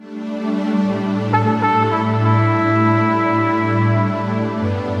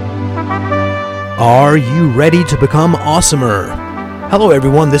Are you ready to become awesomer? Hello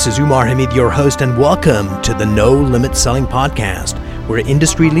everyone, this is Umar Hamid, your host, and welcome to the No Limit Selling Podcast, where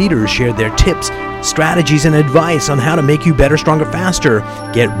industry leaders share their tips, strategies, and advice on how to make you better, stronger, faster.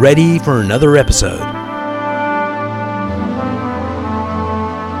 Get ready for another episode.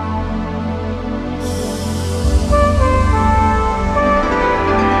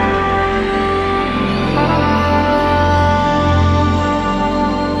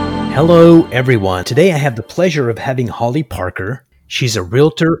 Hello everyone. Today I have the pleasure of having Holly Parker. She's a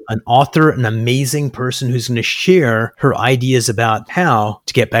realtor, an author, an amazing person who's going to share her ideas about how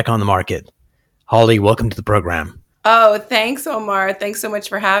to get back on the market. Holly, welcome to the program. Oh, thanks, Omar. Thanks so much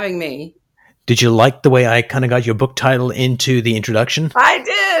for having me. Did you like the way I kind of got your book title into the introduction? I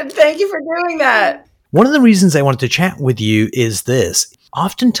did. Thank you for doing that. One of the reasons I wanted to chat with you is this.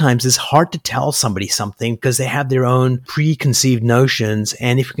 Oftentimes, it's hard to tell somebody something because they have their own preconceived notions.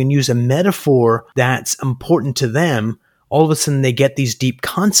 And if you can use a metaphor that's important to them, all of a sudden they get these deep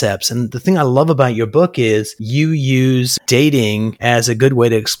concepts. And the thing I love about your book is you use dating as a good way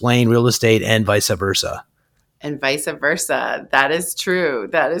to explain real estate and vice versa. And vice versa. That is true.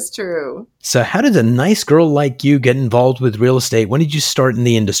 That is true. So how did a nice girl like you get involved with real estate? When did you start in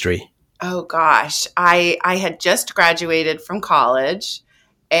the industry? Oh, gosh. I had just graduated from college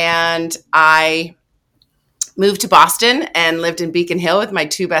and I moved to Boston and lived in Beacon Hill with my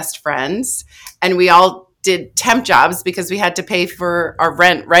two best friends. And we all did temp jobs because we had to pay for our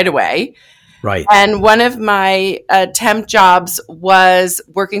rent right away. Right. And one of my temp jobs was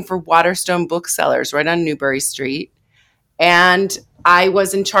working for Waterstone Booksellers right on Newbury Street. And I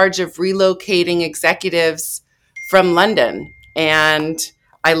was in charge of relocating executives from London. And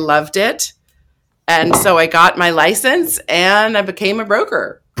I loved it. And so I got my license and I became a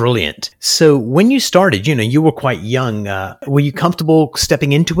broker. Brilliant. So when you started, you were quite young. Were you comfortable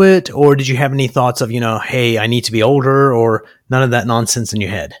stepping into it? Or did you have any thoughts of, hey, I need to be older, or none of that nonsense in your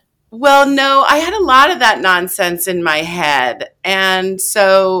head? Well, no, I had a lot of that nonsense in my head. And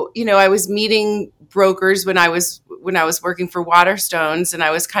so, I was meeting brokers when I was working for Waterstones, and I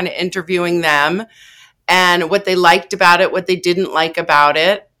was kind of interviewing them and what they liked about it, what they didn't like about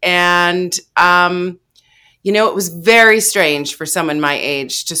it. And, it was very strange for someone my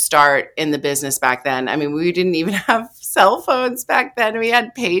age to start in the business back then. I mean, we didn't even have cell phones back then. We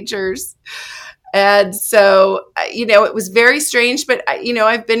had pagers. And so, it was very strange, but,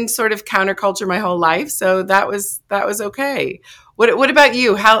 I've been sort of counterculture my whole life. So that was okay. What about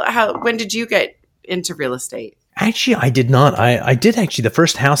you? When did you get into real estate? Actually, I did not. I did actually. The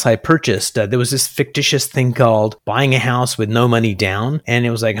first house I purchased, there was this fictitious thing called buying a house with no money down. And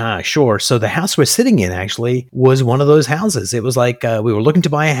it was like, sure. So the house we're sitting in actually was one of those houses. It was like we were looking to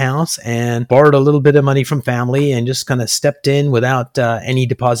buy a house and borrowed a little bit of money from family and just kind of stepped in without any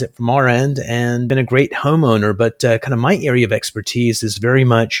deposit from our end and been a great homeowner. But kind of my area of expertise is very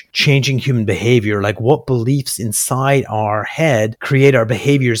much changing human behavior, like what beliefs inside our head create our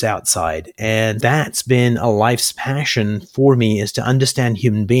behaviors outside. And that's been a life's passion for me, is to understand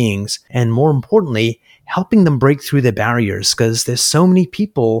human beings and, more importantly, helping them break through their barriers, because there's so many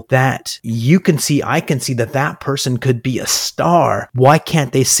people that I can see that person could be a star. Why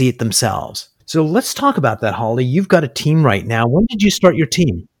can't they see it themselves? So let's talk about that, Holly. You've got a team right now. When did you start your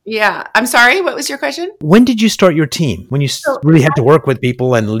team? Yeah. I'm sorry. What was your question? When did you start your team? When you really had to work with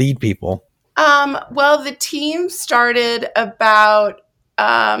people and lead people? Well, the team started about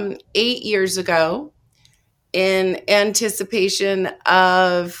 8 years ago, in anticipation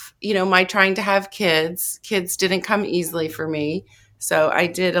of, my trying to have kids. Kids didn't come easily for me. So I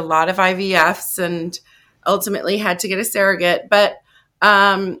did a lot of IVFs and ultimately had to get a surrogate. But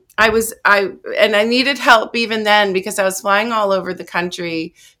I needed help even then because I was flying all over the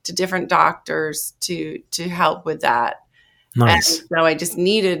country to different doctors to help with that. Nice. And so I just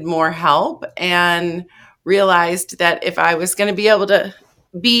needed more help and realized that if I was going to be able to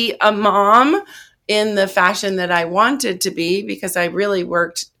be a mom in the fashion that I wanted to be, because I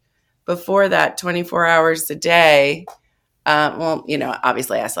worked before that 24 hours a day.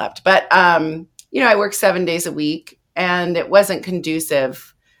 Obviously I slept, but, I worked 7 days a week and it wasn't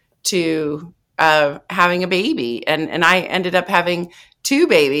conducive to having a baby. And I ended up having 2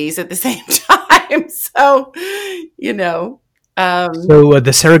 babies at the same time. So, So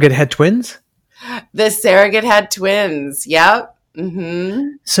the surrogate had twins? The surrogate had twins. Yep.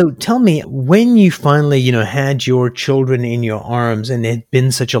 Mm-hmm. So tell me, when you finally, had your children in your arms and it had been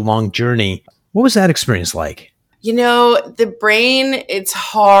such a long journey, what was that experience like? The brain, it's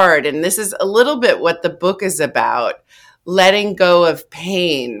hard. And this is a little bit what the book is about, letting go of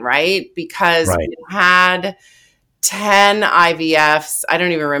pain, right? Because we had 10 IVFs. I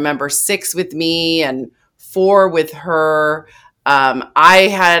don't even remember, 6 with me and 4 with her. I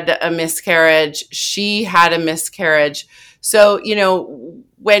had a miscarriage. She had a miscarriage. So,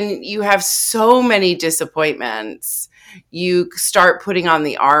 when you have so many disappointments, you start putting on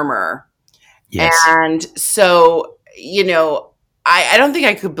the armor. Yes. And so, I don't think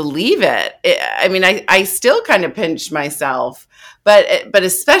I could believe it. I still kind of pinched myself, but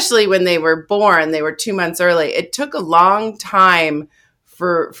especially when they were born, they were 2 months early. It took a long time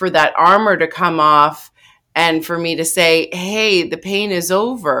for that armor to come off and for me to say, hey, the pain is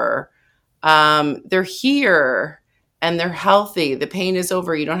over. They're here and they're healthy. The pain is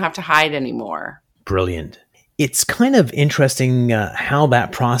over. You don't have to hide anymore. Brilliant. It's kind of interesting how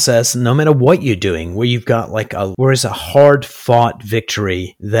that process, no matter what you're doing, where you've got whereas a hard fought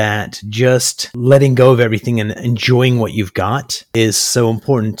victory, that just letting go of everything and enjoying what you've got is so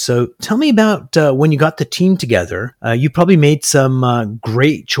important. So tell me about when you got the team together. You probably made some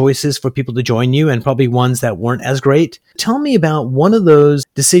great choices for people to join you and probably ones that weren't as great. Tell me about one of those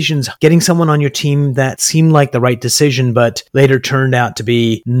decisions, getting someone on your team that seemed like the right decision, but later turned out to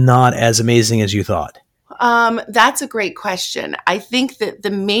be not as amazing as you thought. That's a great question. I think that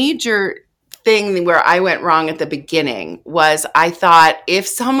the major thing where I went wrong at the beginning was I thought, if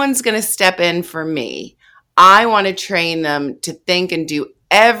someone's going to step in for me, I want to train them to think and do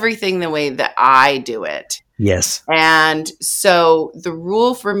everything the way that I do it. Yes. And so the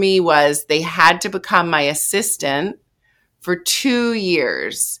rule for me was they had to become my assistant for 2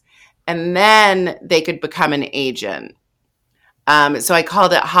 years, and then they could become an agent. So I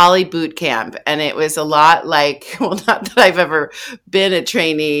called it Holly Boot Camp, and it was a lot like, well, not that I've ever been a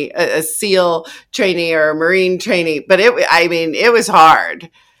trainee, a SEAL trainee or a Marine trainee, but it was hard.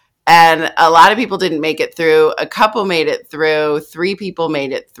 And a lot of people didn't make it through. A couple made it through. 3 people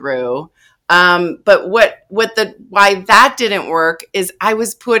made it through. But why that didn't work is I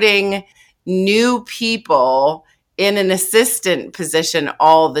was putting new people in an assistant position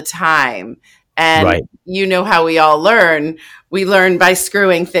all the time. And right. You know how we all learn. We learn by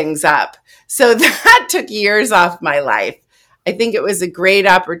screwing things up. So that took years off my life. I think it was a great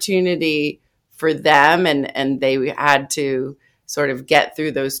opportunity for them, and they had to sort of get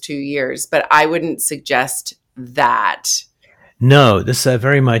through those 2 years. But I wouldn't suggest that. No, this is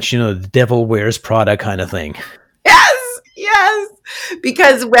very much, the devil wears Prada kind of thing. Yes.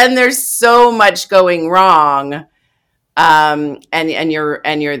 Because when there's so much going wrong, and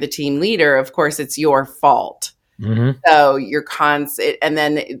you're the team leader, of course, it's your fault. Mm-hmm. So you're constant, and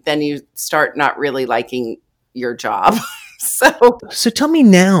then you start not really liking your job. So tell me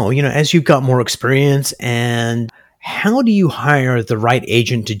now, as you've got more experience, and how do you hire the right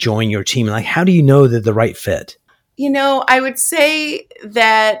agent to join your team? Like, how do you know they're the right fit? I would say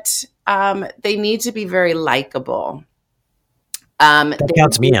that they need to be very likable. That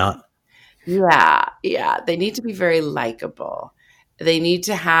counts me out. Yeah. They need to be very likable. They need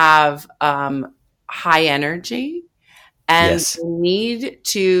to have high energy, and yes. They need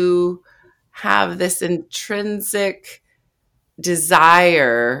to have this intrinsic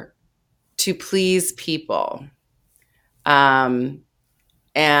desire to please people. And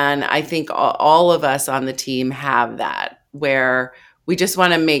I think all of us on the team have that, where we just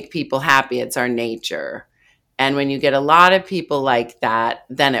want to make people happy. It's our nature. And when you get a lot of people like that,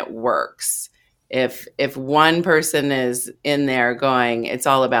 then it works. If one person is in there going, it's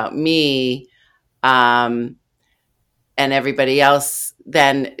all about me, and everybody else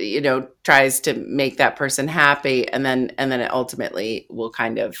then, tries to make that person happy, and then it ultimately will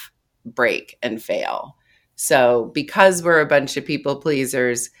kind of break and fail. So because we're a bunch of people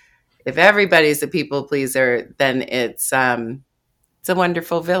pleasers, if everybody's a people pleaser, then it's a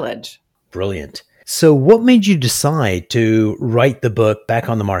wonderful village. Brilliant. So what made you decide to write the book Back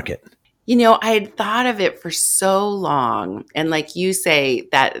on the Market? I had thought of it for so long. And like you say,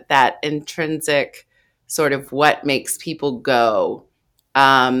 that intrinsic sort of what makes people go.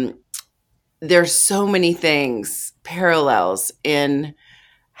 There's so many things, parallels in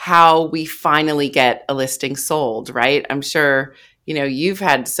how we finally get a listing sold, right? I'm sure, you've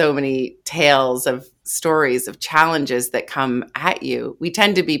had so many tales of stories of challenges that come at you. We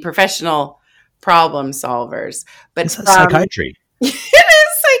tend to be professional problem solvers, but it's psychiatry. It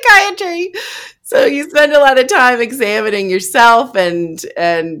is psychiatry. So you spend a lot of time examining yourself and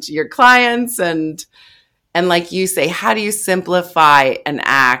your clients, and like you say, how do you simplify an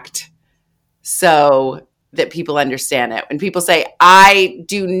act so that people understand it? When people say, I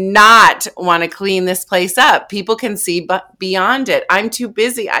do not want to clean this place up, people can see beyond it. I'm too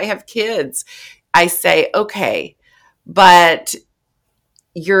busy. I have kids. I say, okay, but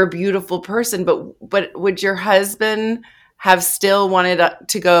you're a beautiful person, but would your husband have still wanted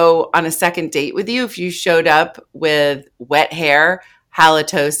to go on a second date with you if you showed up with wet hair,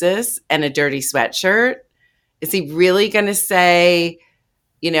 halitosis, and a dirty sweatshirt? Is he really going to say,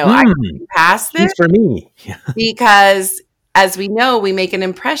 I can pass this? He's for me. Because as we know, we make an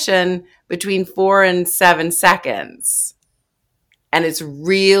impression between 4 and 7 seconds. And it's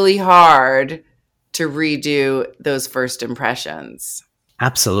really hard to redo those first impressions.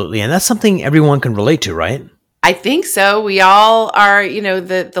 Absolutely. And that's something everyone can relate to, right? I think so. We all are,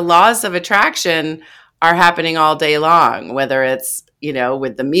 the laws of attraction are happening all day long, whether it's,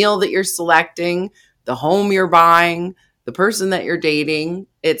 with the meal that you're selecting, the home you're buying, the person that you're dating.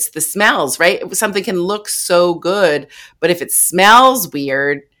 It's the smells, right? Something can look so good, but if it smells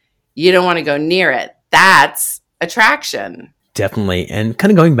weird, you don't want to go near it. That's attraction. Definitely. And kind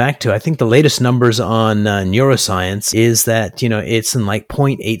of going back to, I think the latest numbers on neuroscience is that, it's in like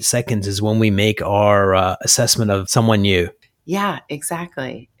 0.8 seconds is when we make our assessment of someone new. Yeah,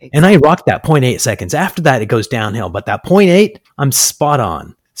 exactly. And I rock that 0.8 seconds. After that, it goes downhill. But that 0.8, I'm spot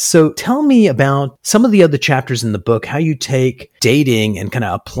on. So tell me about some of the other chapters in the book, how you take dating and kind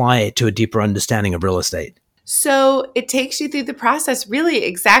of apply it to a deeper understanding of real estate. So it takes you through the process, really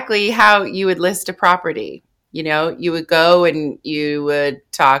exactly how you would list a property. You would go and you would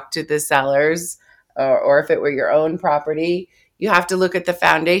talk to the sellers, or if it were your own property, you have to look at the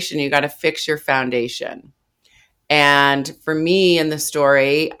foundation. You got to fix your foundation. And for me in the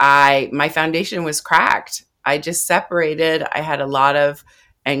story, my foundation was cracked. I just separated. I had a lot of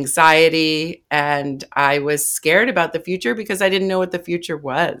anxiety and I was scared about the future because I didn't know what the future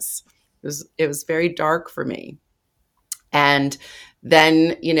was. It was very dark for me. And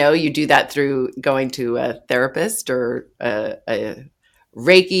then, you do that through going to a therapist or a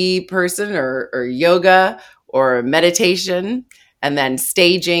Reiki person or yoga or meditation, and then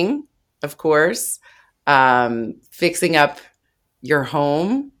staging, of course, fixing up your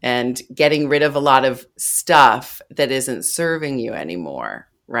home and getting rid of a lot of stuff that isn't serving you anymore,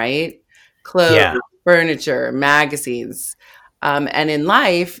 right? Clothes, furniture, magazines. And in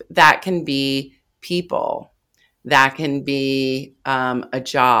life, that can be people. That can be a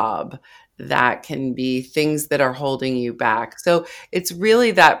job. That can be things that are holding you back. So it's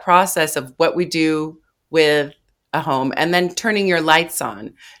really that process of what we do with a home and then turning your lights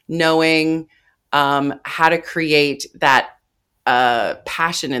on, knowing how to create that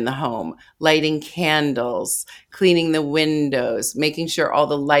passion in the home, lighting candles, cleaning the windows, making sure all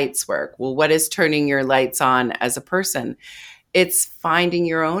the lights work. Well, what is turning your lights on as a person? It's finding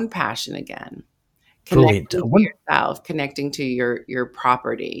your own passion again. Connecting to yourself, connecting to your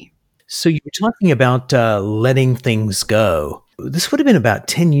property. So you were talking about letting things go. This would have been about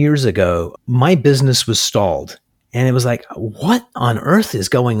 10 years ago. My business was stalled. And it was like, what on earth is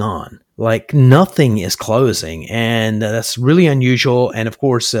going on? Like nothing is closing. And that's really unusual. And of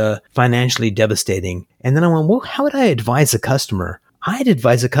course, financially devastating. And then I went, well, how would I advise a customer? I'd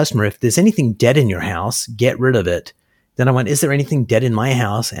advise a customer, if there's anything dead in your house, get rid of it. Then I went, is there anything dead in my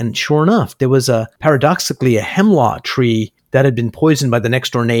house? And sure enough, there was paradoxically a hemlock tree that had been poisoned by the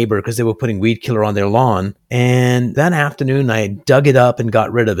next door neighbor because they were putting weed killer on their lawn. And that afternoon, I dug it up and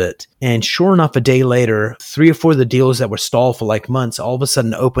got rid of it. And sure enough, a day later, 3 or 4 of the deals that were stalled for like months, all of a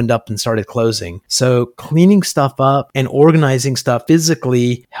sudden opened up and started closing. So cleaning stuff up and organizing stuff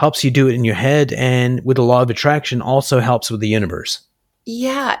physically helps you do it in your head. And with the law of attraction also helps with the universe.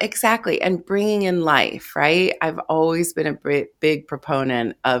 Yeah, exactly. And bringing in life, right? I've always been a big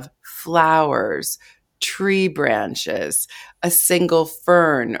proponent of flowers, tree branches, a single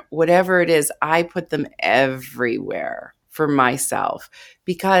fern, whatever it is, I put them everywhere for myself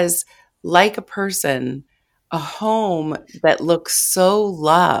because like a person, a home that looks so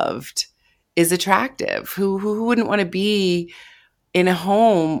loved is attractive. Who wouldn't want to be in a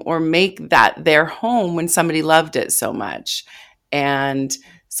home or make that their home when somebody loved it so much? And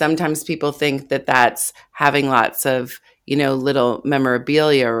sometimes people think that that's having lots of little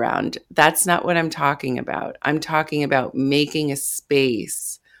memorabilia around. That's not what I'm talking about. I'm talking about making a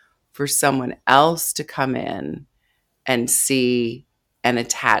space for someone else to come in and see and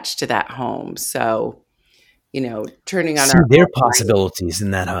attach to that home. So, turning on their possibilities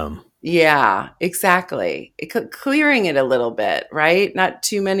in that home. Yeah, exactly. Clearing it a little bit, right? Not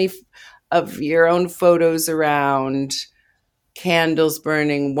too many of your own photos around, candles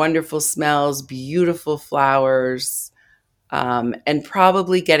burning, wonderful smells, beautiful flowers. And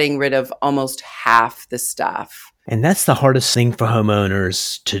probably getting rid of almost half the stuff And that's the hardest thing for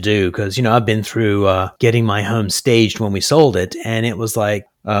homeowners to do because, I've been through getting my home staged when we sold it. And it was like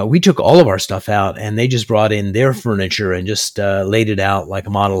we took all of our stuff out and they just brought in their furniture and just laid it out like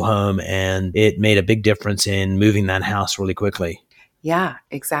a model home. And it made a big difference in moving that house really quickly. Yeah,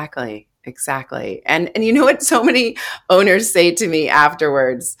 exactly. Exactly. And you know what so many owners say to me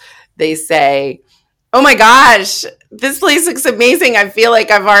afterwards? They say, "Oh my gosh, this place looks amazing. I feel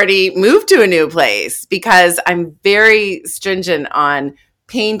like I've already moved to a new place," because I'm very stringent on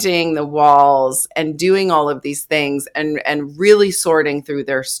painting the walls and doing all of these things and really sorting through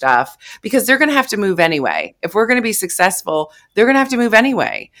their stuff because they're going to have to move anyway. If we're going to be successful, they're going to have to move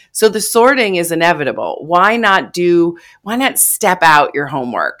anyway. So the sorting is inevitable. Why not step out your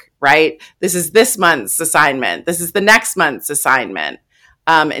homework, right? This is this month's assignment. This is the next month's assignment.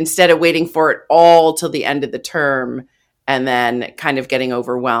 Instead of waiting for it all till the end of the term and then kind of getting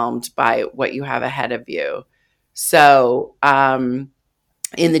overwhelmed by what you have ahead of you. So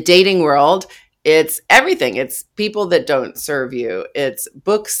in the dating world, it's everything. It's people that don't serve you. It's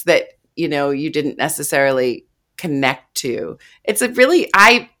books that, you didn't necessarily connect to. It's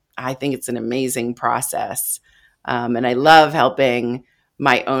I think it's an amazing process. And I love helping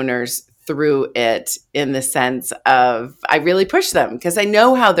my owners through it in the sense of I really push them because I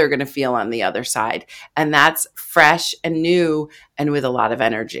know how they're going to feel on the other side. And that's fresh and new and with a lot of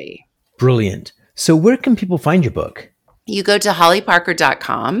energy. Brilliant. So where can people find your book? You go to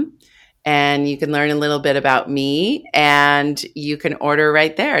hollyparker.com and you can learn a little bit about me and you can order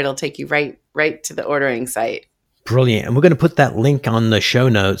right there. It'll take you right to the ordering site. Brilliant. And we're going to put that link on the show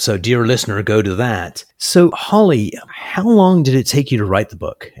notes. So dear listener, go to that. So Holly, how long did it take you to write the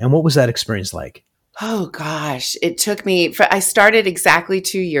book? And what was that experience like? Oh gosh, it took me, I started exactly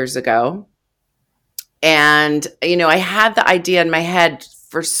 2 years ago. And, I had the idea in my head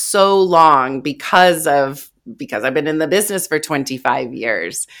for so long because I've been in the business for 25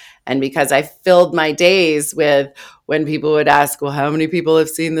 years and because I filled my days with when people would ask, well, how many people have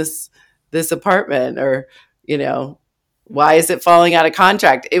seen this apartment? Or, why is it falling out of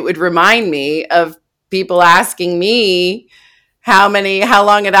contract? It would remind me of people asking me how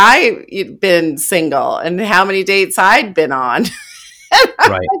long had I been single and how many dates I'd been on.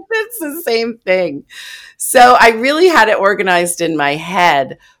 Right. It's the same thing. So I really had it organized in my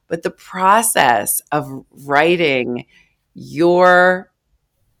head, but the process of writing your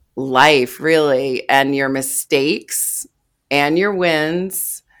life really and your mistakes and your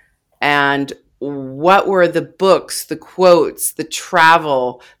wins and what were the books, the quotes, the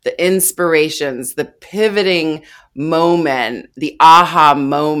travel, the inspirations, the pivoting moment, the aha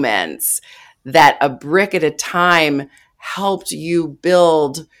moments that a brick at a time helped you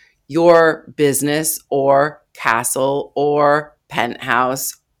build your business or castle or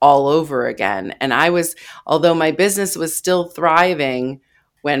penthouse all over again. And although my business was still thriving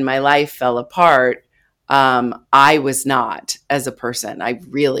when my life fell apart, I was not as a person. I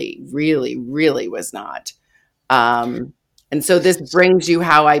really, really, really was not. And so this brings you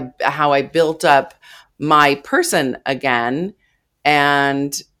how I built up my person again.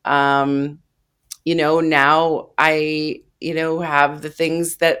 And, now I, have the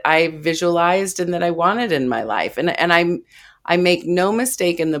things that I visualized and that I wanted in my life. And I make no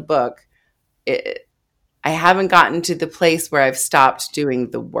mistake in the book. I haven't gotten to the place where I've stopped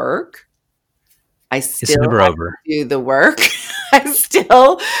doing the work. It's never over. Do the work.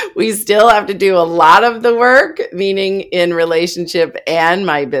 We still have to do a lot of the work, meaning in relationship and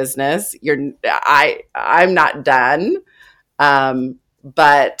my business. I'm not done.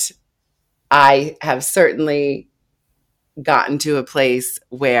 But I have certainly gotten to a place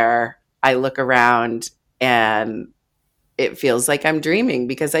where I look around and it feels like I'm dreaming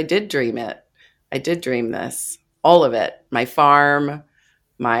because I did dream it. I did dream this, all of it, my farm,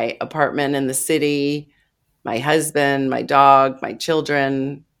 my apartment in the city, my husband, my dog, my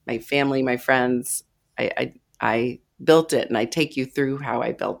children, my family, my friends. I built it and I take you through how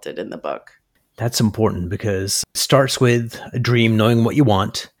I built it in the book. That's important because it starts with a dream, knowing what you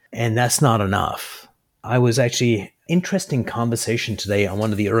want, and that's not enough. I was actually interesting conversation today on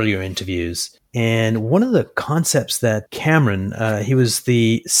one of the earlier interviews. And one of the concepts that Cameron, he was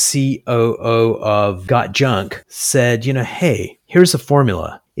the COO of Got Junk, said, hey, here's a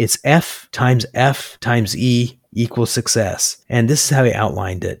formula. It's F times E equals success. And this is how he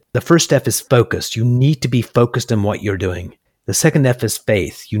outlined it. The first F is focused. You need to be focused on what you're doing. The second F is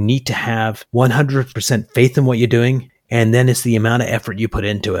faith. You need to have 100% faith in what you're doing. And then it's the amount of effort you put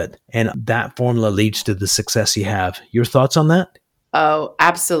into it. And that formula leads to the success you have. Your thoughts on that? Oh,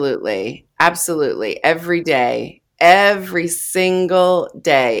 absolutely. Absolutely. Every day, every single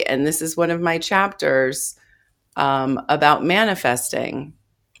day. And this is one of my chapters. about manifesting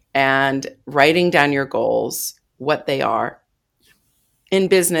and writing down your goals, what they are. In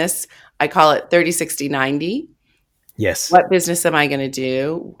business, I call it 30, 60, 90. Yes. What business am I going to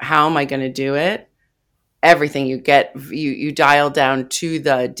do? How am I going to do it? Everything you dial down to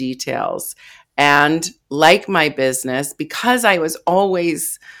the details. And like my business, because I was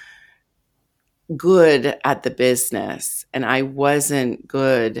always good at the business and I wasn't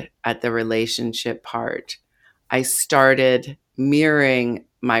good at the relationship part, I started mirroring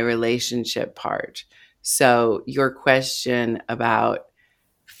my relationship part. So your question about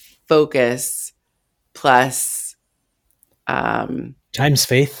focus plus Times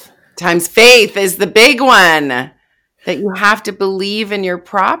faith. times faith is the big one, that you have to believe in your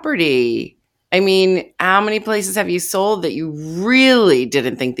property. I mean, how many places have you sold that you really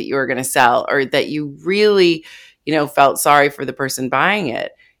didn't think that you were going to sell, or that you really, felt sorry for the person buying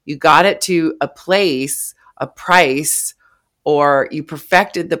it? You got it to a place, a price, or you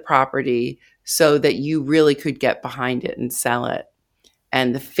perfected the property so that you really could get behind it and sell it.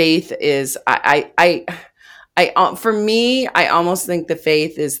 And the faith is, for me, I almost think the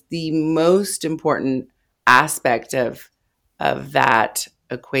faith is the most important aspect of that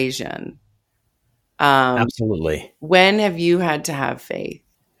equation. Absolutely. When have you had to have faith?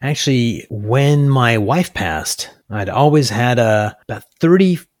 Actually, when my wife passed, I'd always had about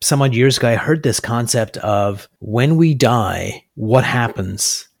 30 some odd years ago, I heard this concept of when we die, what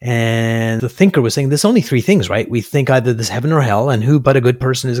happens? And the thinker was saying there's only three things, right? We think either there's heaven or hell, and who but a good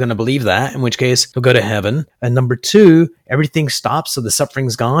person is going to believe that, in which case they'll go to heaven. And number two, everything stops, so the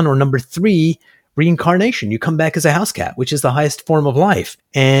suffering's gone. Or number three, reincarnation. You come back as a house cat, which is the highest form of life.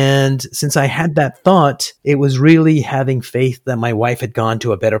 And since I had that thought, it was really having faith that my wife had gone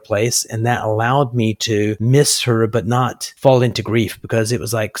to a better place. And that allowed me to miss her, but not fall into grief, because it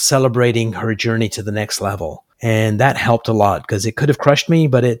was like celebrating her journey to the next level. And that helped a lot, because it could have crushed me,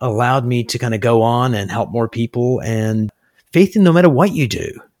 but it allowed me to kind of go on and help more people. And faith in no matter what you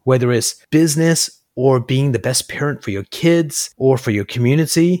do, whether it's business or being the best parent for your kids or for your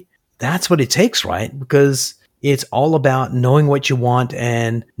community, that's what it takes, right? Because it's all about knowing what you want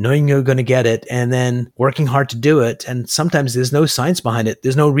and knowing you're going to get it, and then working hard to do it. And sometimes there's no science behind it.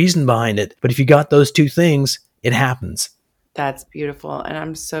 There's no reason behind it. But if you got those two things, it happens. That's beautiful. And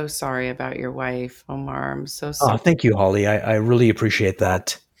I'm so sorry about your wife, Omar. I'm so sorry. Oh, thank you, Holly. I really appreciate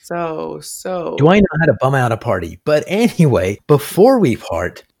that. So. Do I know how to bum out a party? But anyway, before we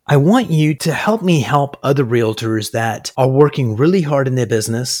part, I want you to help me help other realtors that are working really hard in their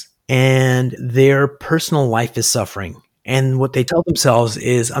business and their personal life is suffering. And what they tell themselves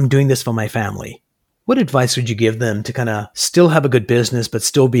is, I'm doing this for my family. What advice would you give them to kind of still have a good business, but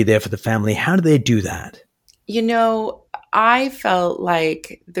still be there for the family? How do they do that? I felt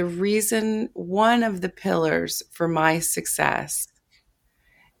like one of the pillars for my success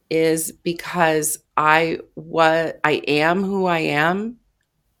is because I am wwho I am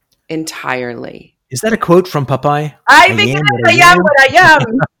entirely. Is that a quote from Popeye? I think I am what I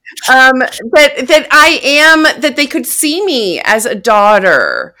am. That they could see me as a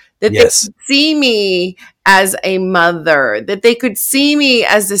daughter, that Yes. they could see me as a mother, that they could see me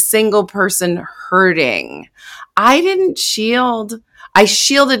as a single person hurting. I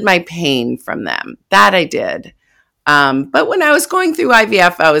shielded my pain from them. That I did. But when I was going through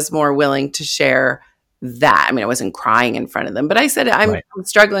IVF, I was more willing to share that. I mean, I wasn't crying in front of them, but I said, I'm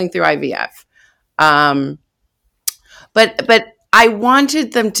struggling through IVF. But I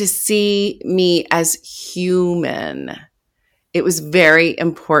wanted them to see me as human. It was very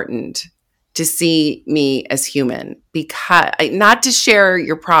important to see me as human, because not to share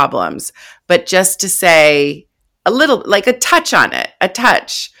your problems, but just to say a little, like a touch on it,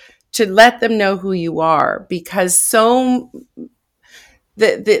 to let them know who you are. Because the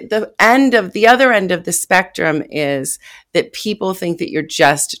other end of the spectrum is that people think that you're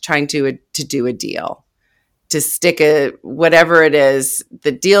just trying to do a deal, to stick whatever it is,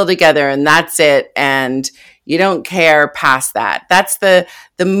 the deal together, and that's it. And you don't care past that. That's the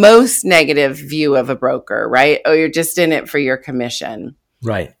most negative view of a broker, right? Oh, you're just in it for your commission.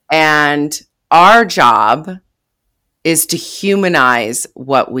 Right. And our job is to humanize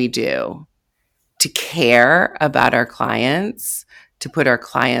what we do, to care about our clients, to put our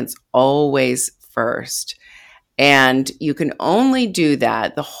clients always first. And you can only do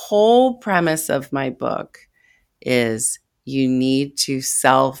that. The whole premise of my book is you need to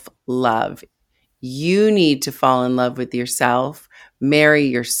self-love. You need to fall in love with yourself, marry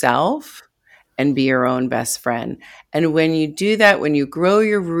yourself, and be your own best friend. And when you do that, when you grow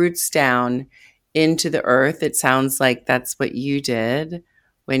your roots down into the earth, it sounds like that's what you did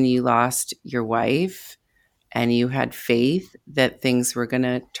when you lost your wife. and you had faith that things were going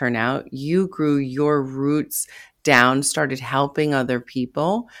to turn out. You grew your roots down, started helping other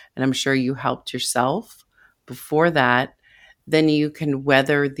people, and I'm sure you helped yourself before that. Then you can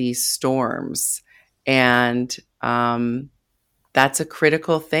weather these storms. And that's a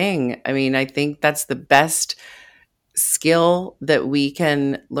critical thing. I mean, I think that's the best skill that we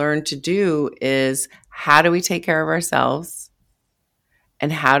can learn to do is how do we take care of ourselves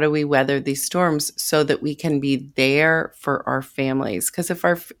and how do we weather these storms so that we can be there for our families? Because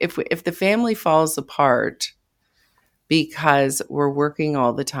if the family falls apart because we're working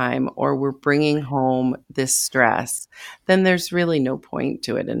all the time or we're bringing home this stress, then there's really no point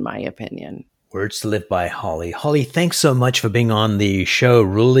to it, in my opinion. Words to live by, Holly. Holly, thanks so much for being on the show.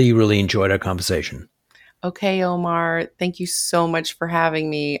 Really, really enjoyed our conversation. Okay, Omar. Thank you so much for having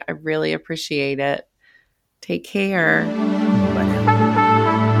me. I really appreciate it. Take care. Bye now.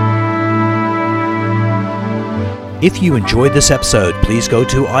 If you enjoyed this episode, please go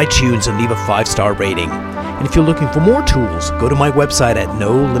to iTunes and leave a 5-star rating. And if you're looking for more tools, go to my website at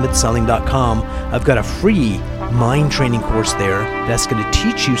NoLimitSelling.com. I've got a free mind training course there that's going to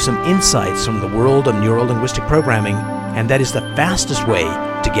teach you some insights from the world of neuro-linguistic programming, and that is the fastest way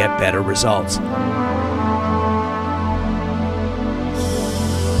to get better results.